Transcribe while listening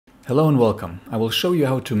Hello and welcome. I will show you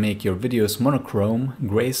how to make your videos monochrome,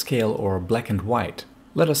 grayscale or black and white.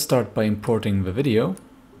 Let us start by importing the video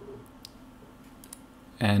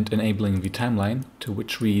and enabling the timeline, to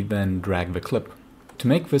which we then drag the clip. To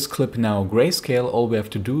make this clip now grayscale, all we have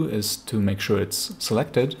to do is to make sure it's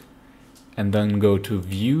selected and then go to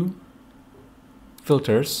View,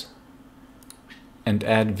 Filters and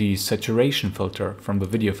add the saturation filter from the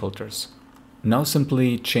video filters. Now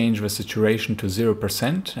simply change the saturation to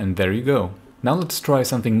 0% and there you go. Now let's try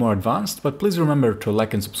something more advanced, but please remember to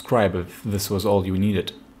like and subscribe if this was all you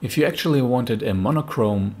needed. If you actually wanted a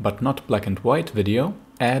monochrome but not black and white video,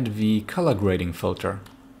 add the color grading filter.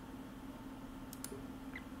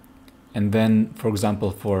 And then, for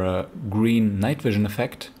example, for a green night vision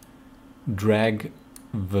effect, drag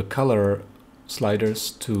the color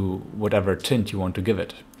sliders to whatever tint you want to give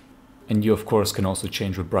it. And you of course can also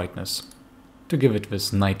change the brightness to give it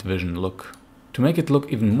this night vision look. To make it look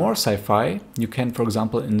even more sci-fi, you can, for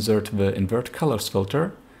example, insert the invert colors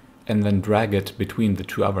filter and then drag it between the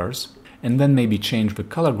two others, and then maybe change the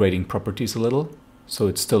color grading properties a little so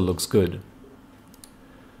it still looks good.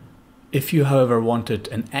 If you, however, wanted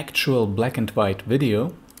an actual black and white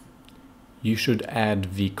video, you should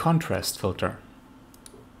add the contrast filter.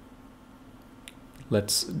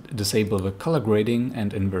 Let's disable the color grading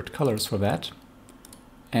and invert colors for that,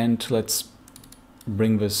 and let's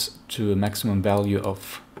bring this to a maximum value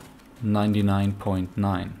of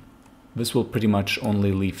 99.9. This will pretty much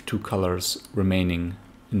only leave two colors remaining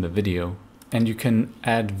in the video. And you can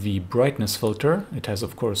add the brightness filter. It has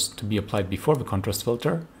of course to be applied before the contrast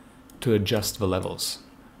filter to adjust the levels.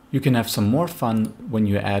 You can have some more fun when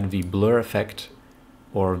you add the blur effect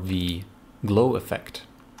or the glow effect.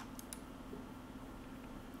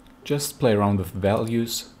 Just play around with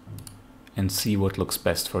values and see what looks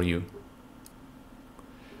best for you.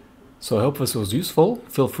 So I hope this was useful.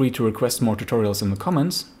 Feel free to request more tutorials in the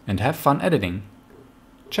comments and have fun editing.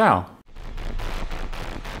 Ciao!